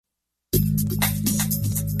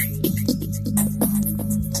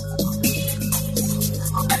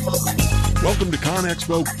Welcome to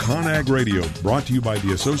ConExpo ConAg Radio, brought to you by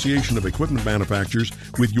the Association of Equipment Manufacturers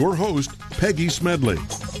with your host, Peggy Smedley.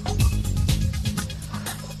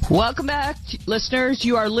 Welcome back, listeners.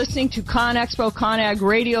 You are listening to ConExpo ConAg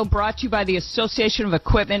Radio, brought to you by the Association of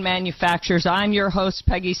Equipment Manufacturers. I'm your host,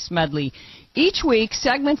 Peggy Smedley. Each week,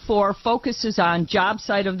 Segment 4 focuses on job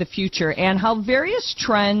site of the future and how various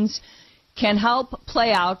trends can help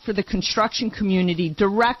play out for the construction community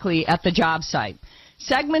directly at the job site.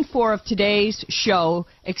 Segment 4 of today's show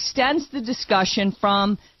extends the discussion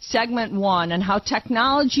from Segment 1 on how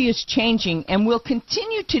technology is changing and will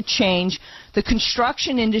continue to change the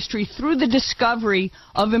construction industry through the discovery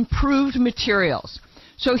of improved materials.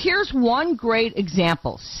 So here's one great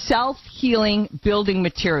example, self-healing building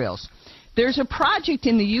materials. There's a project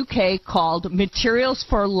in the UK called Materials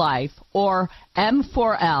for Life, or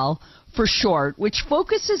M4L, for short, which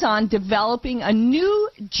focuses on developing a new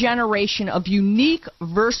generation of unique,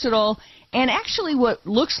 versatile, and actually what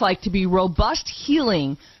looks like to be robust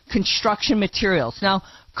healing construction materials. Now,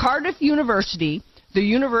 Cardiff University, the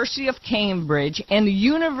University of Cambridge, and the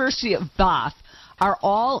University of Bath are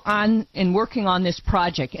all on and working on this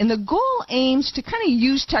project. And the goal aims to kind of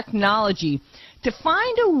use technology to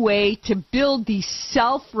find a way to build these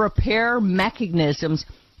self-repair mechanisms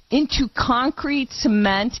into concrete,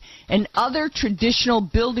 cement, and other traditional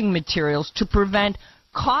building materials to prevent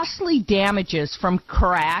costly damages from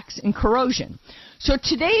cracks and corrosion. So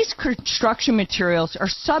today's construction materials are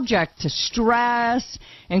subject to stress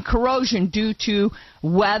and corrosion due to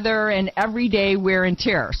weather and everyday wear and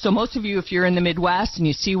tear. So most of you, if you're in the Midwest and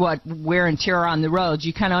you see what wear and tear on the roads,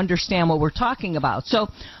 you kind of understand what we're talking about. So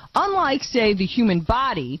unlike, say, the human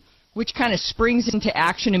body, which kind of springs into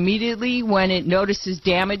action immediately when it notices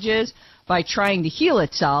damages by trying to heal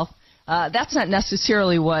itself, that's not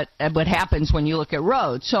necessarily what happens when you look at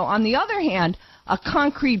roads. So on the other hand, a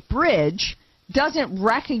concrete bridge doesn't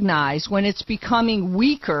recognize when it's becoming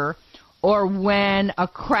weaker or when a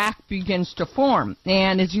crack begins to form.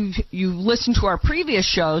 And as you've listened to our previous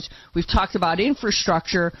shows, we've talked about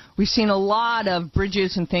infrastructure. We've seen a lot of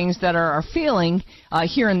bridges and things that are failing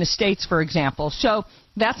here in the States, for example. So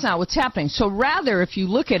that's not what's happening. So rather, if you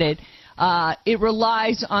look at it, it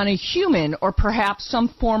relies on a human or perhaps some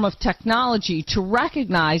form of technology to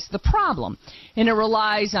recognize the problem. And it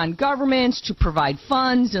relies on governments to provide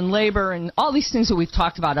funds and labor and all these things that we've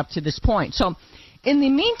talked about up to this point. So in the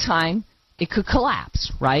meantime, it could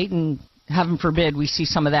collapse, right? And heaven forbid we see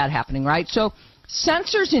some of that happening, right? So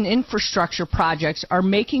sensors and infrastructure projects are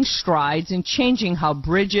making strides in changing how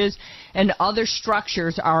bridges and other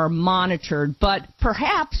structures are monitored, but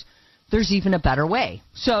perhaps there's even a better way.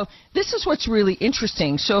 So this is what's really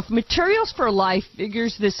interesting. So if Materials for Life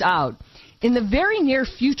figures this out, in the very near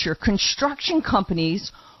future, construction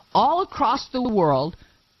companies all across the world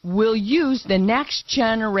will use the next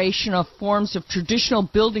generation of forms of traditional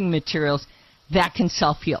building materials that can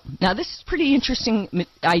self-heal. Now, this is a pretty interesting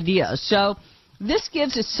idea. So this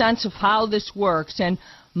gives a sense of how this works, and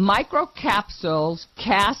microcapsules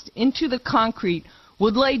cast into the concrete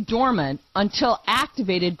would lay dormant until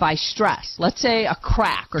activated by stress, let's say a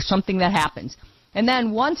crack or something that happens. And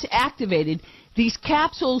then once activated, these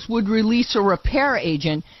capsules would release a repair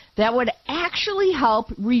agent that would actually help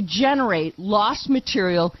regenerate lost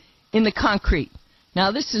material in the concrete.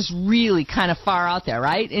 Now, this is really kind of far out there,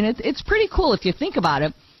 right? And it's pretty cool if you think about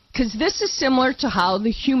it, because this is similar to how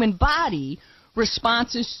the human body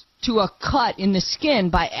responds to a cut in the skin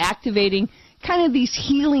by activating kind of these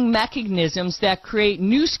healing mechanisms that create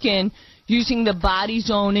new skin using the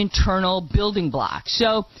body's own internal building blocks.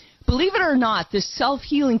 So, believe it or not, this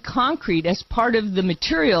self-healing concrete as part of the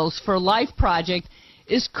Materials for Life project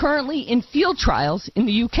is currently in field trials in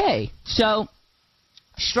the UK. So,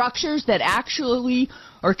 structures that actually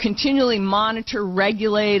or continually monitor,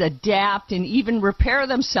 regulate, adapt, and even repair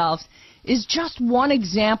themselves is just one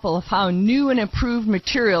example of how new and improved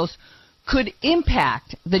materials could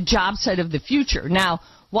impact the job site of the future. Now,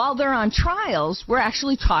 while they're on trials, we're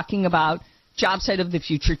actually talking about job site of the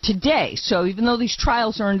future today. So even though these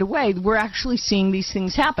trials are underway, we're actually seeing these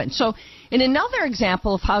things happen. So in another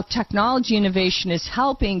example of how technology innovation is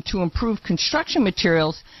helping to improve construction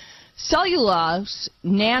materials, cellulose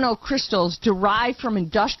nanocrystals derived from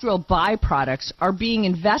industrial byproducts are being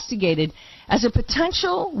investigated as a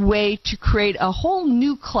potential way to create a whole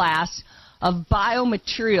new class of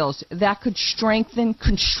biomaterials that could strengthen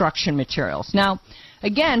construction materials. Now,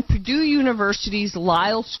 again, Purdue University's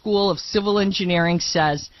Lyle School of Civil Engineering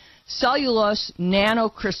says cellulose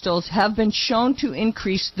nanocrystals have been shown to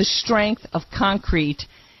increase the strength of concrete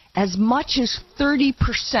as much as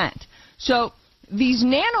 30%. So these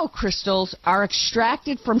nanocrystals are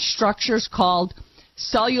extracted from structures called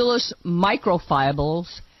cellulose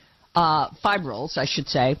microfibrils, fibrils, I should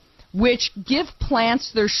say, which give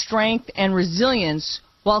plants their strength and resilience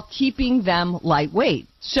while keeping them lightweight.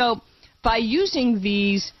 So by using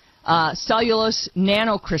these cellulose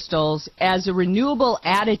nanocrystals as a renewable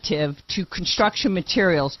additive to construction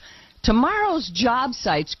materials, tomorrow's job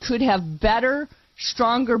sites could have better,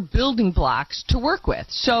 stronger building blocks to work with.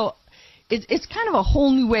 So it's kind of a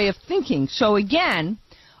whole new way of thinking. So again,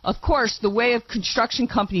 of course, the way of construction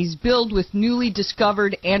companies build with newly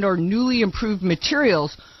discovered and or newly improved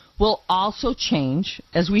materials will also change,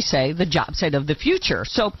 as we say, the job site of the future.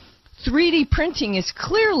 So 3D printing is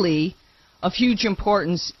clearly of huge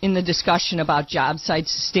importance in the discussion about job site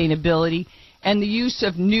sustainability and the use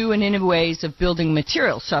of new and innovative ways of building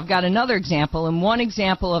materials. So I've got another example, and one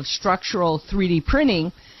example of structural 3D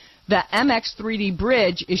printing, the MX 3D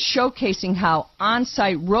Bridge is showcasing how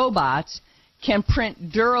on-site robots can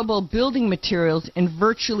print durable building materials in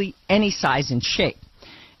virtually any size and shape.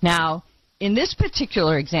 Now, in this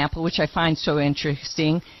particular example, which I find so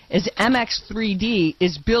interesting, is MX3D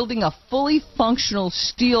is building a fully functional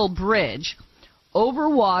steel bridge over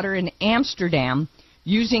water in Amsterdam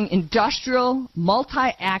using industrial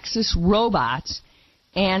multi-axis robots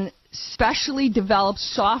and specially developed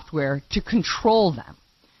software to control them.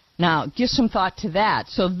 Now, give some thought to that.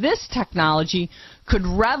 So this technology could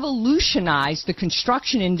revolutionize the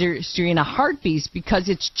construction industry in a heartbeat because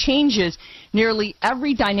it changes nearly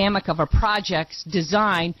every dynamic of a project's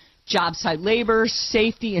design, job site labor,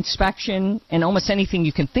 safety, inspection, and almost anything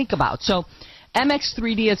you can think about. So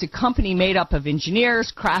MX3D is a company made up of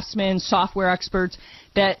engineers, craftsmen, software experts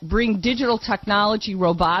that bring digital technology,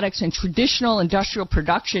 robotics, and traditional industrial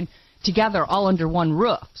production together all under one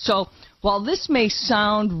roof. So while this may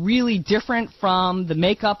sound really different from the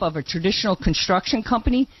makeup of a traditional construction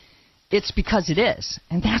company, it's because it is,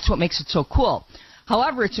 and that's what makes it so cool.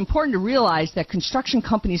 However, it's important to realize that construction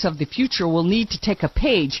companies of the future will need to take a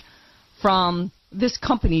page from this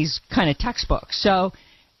company's kind of textbook. So,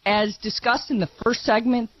 as discussed in the first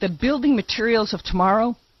segment, the building materials of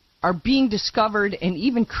tomorrow are being discovered and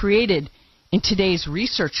even created in today's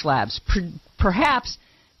research labs. Perhaps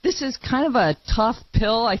this is kind of a tough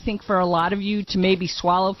pill, I think, for a lot of you to maybe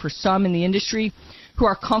swallow for some in the industry who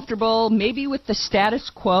are comfortable maybe with the status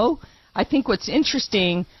quo. I think what's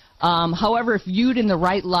interesting, however, if viewed in the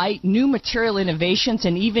right light, new material innovations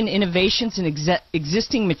and even innovations in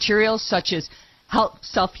existing materials such as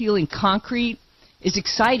self-healing concrete is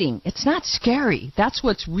exciting. It's not scary. That's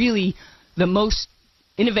what's really the most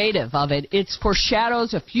innovative of it. It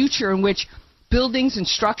foreshadows a future in which buildings and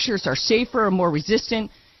structures are safer and more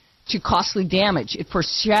resistant to costly damage. It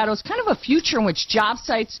foreshadows kind of a future in which job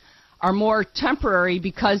sites are more temporary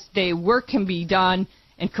because work can be done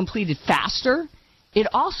and completed faster. It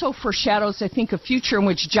also foreshadows, I think, a future in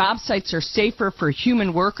which job sites are safer for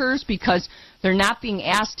human workers because they're not being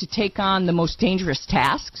asked to take on the most dangerous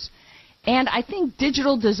tasks. And I think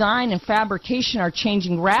digital design and fabrication are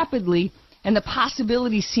changing rapidly, and the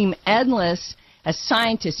possibilities seem endless as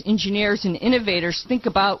scientists, engineers, and innovators think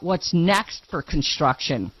about what's next for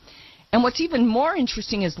construction. And what's even more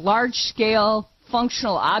interesting is large-scale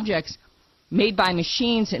functional objects made by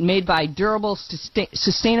machines and made by durable,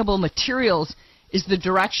 sustainable materials is the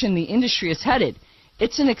direction the industry is headed.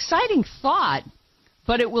 It's an exciting thought,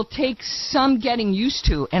 but it will take some getting used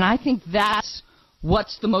to, and I think that's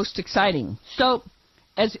what's the most exciting. So,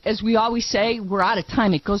 as we always say, we're out of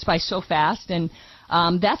time. It goes by so fast, and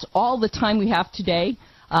that's all the time we have today.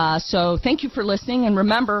 So thank you for listening, and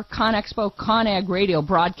remember, ConExpo ConAg Radio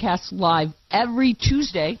broadcasts live every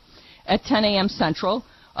Tuesday at 10 a.m. Central.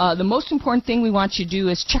 The most important thing we want you to do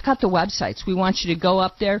is check out the websites. We want you to go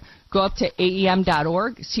up there, go up to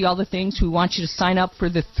aem.org, see all the things. We want you to sign up for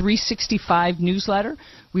the 365 newsletter.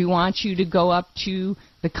 We want you to go up to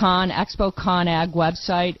the ConExpo ConAg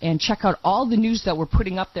website and check out all the news that we're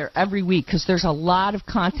putting up there every week, because there's a lot of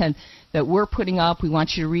content that we're putting up. We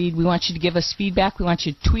want you to read. We want you to give us feedback. We want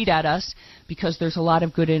you to tweet at us, because there's a lot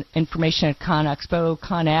of good information at ConExpo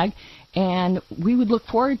ConAg. And we would look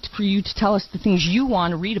forward for you to tell us the things you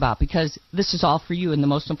want to read about, because this is all for you and the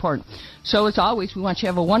most important. So as always, we want you to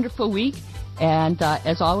have a wonderful week. And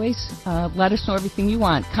as always, let us know everything you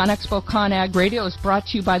want. ConExpo ConAg Radio is brought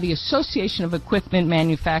to you by the Association of Equipment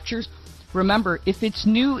Manufacturers. Remember, if it's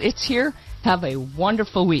new, it's here. Have a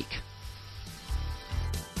wonderful week.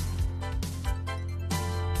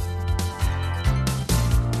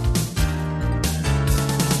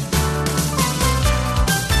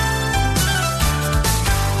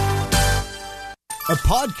 A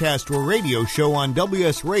podcast or radio show on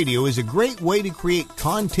WS Radio is a great way to create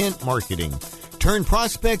content marketing. Turn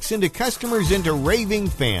prospects into customers into raving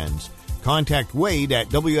fans. Contact Wade at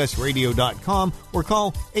WSRadio.com or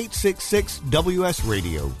call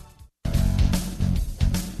 866-WS-RADIO.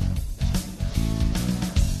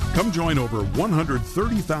 Come join over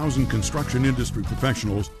 130,000 construction industry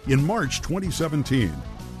professionals in March 2017.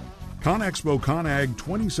 ConExpo ConAg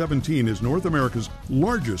 2017 is North America's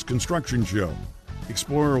largest construction show.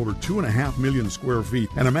 Explore over 2.5 million square feet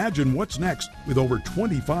and imagine what's next with over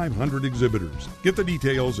 2,500 exhibitors. Get the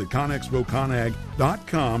details at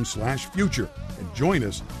conexpoconag.com/future and join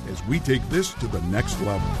us as we take this to the next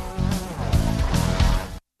level.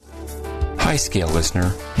 Hi, Scale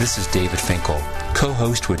listener. This is David Finkel,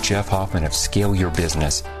 co-host with Jeff Hoffman of Scale Your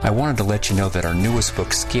Business. I wanted to let you know that our newest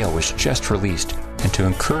book, Scale, was just released and to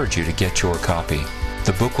encourage you to get your copy.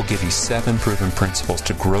 The book will give you 7 proven principles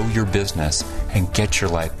to grow your business and get your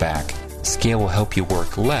life back. Scale will help you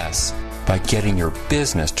work less by getting your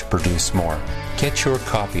business to produce more. Get your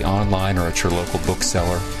copy online or at your local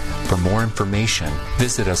bookseller. For more information,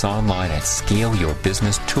 visit us online at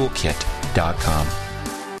scaleyourbusinesstoolkit.com.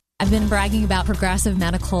 I've been bragging about Progressive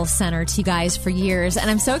Medical Center to you guys for years,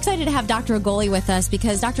 and I'm so excited to have Dr. Agoli with us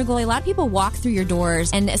because, Dr. Agoli, a lot of people walk through your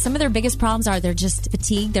doors, and some of their biggest problems are they're just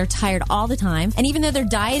fatigued, they're tired all the time, and even though they're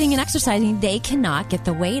dieting and exercising, they cannot get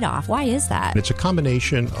the weight off. Why is that? It's a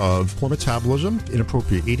combination of poor metabolism,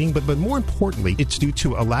 inappropriate eating, but more importantly, it's due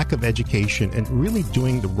to a lack of education and really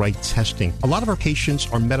doing the right testing. A lot of our patients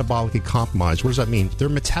are metabolically compromised. What does that mean? Their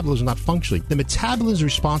metabolism is not functioning. The metabolism is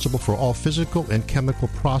responsible for all physical and chemical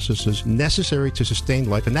processes necessary to sustain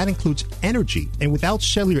life, and that includes energy. And without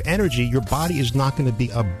cellular energy, your body is not going to be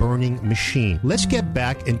a burning machine. Let's get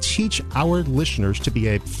back and teach our listeners to be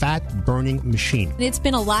a fat-burning machine. It's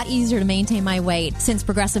been a lot easier to maintain my weight since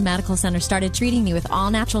Progressive Medical Center started treating me with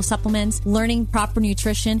all-natural supplements, learning proper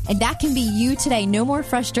nutrition, and that can be you today. No more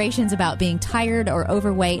frustrations about being tired or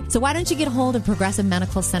overweight. So why don't you get a hold of Progressive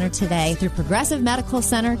Medical Center today through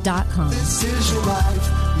ProgressiveMedicalCenter.com. This is your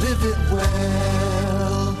life. Live it well.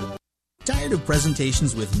 Tired of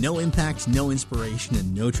presentations with no impact, no inspiration,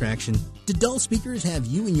 and no traction? Do dull speakers have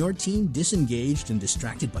you and your team disengaged and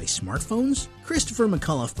distracted by smartphones? Christopher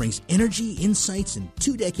McCullough brings energy, insights, and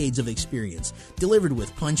 2 decades of experience, delivered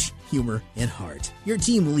with punch, humor, and heart. Your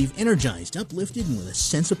team will leave energized, uplifted, and with a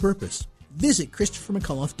sense of purpose. Visit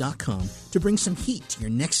ChristopherMcCullough.com to bring some heat to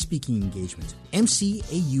your next speaking engagement. McCulloughe.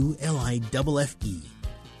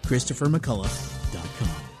 ChristopherMcCullough.com.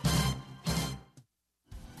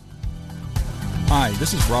 Hi,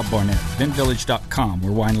 this is Rob Barnett, VinVillage.com,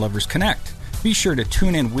 where wine lovers connect. Be sure to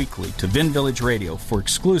tune in weekly to Vin Village Radio for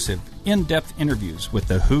exclusive, in-depth interviews with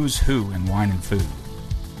the who's who in wine and food.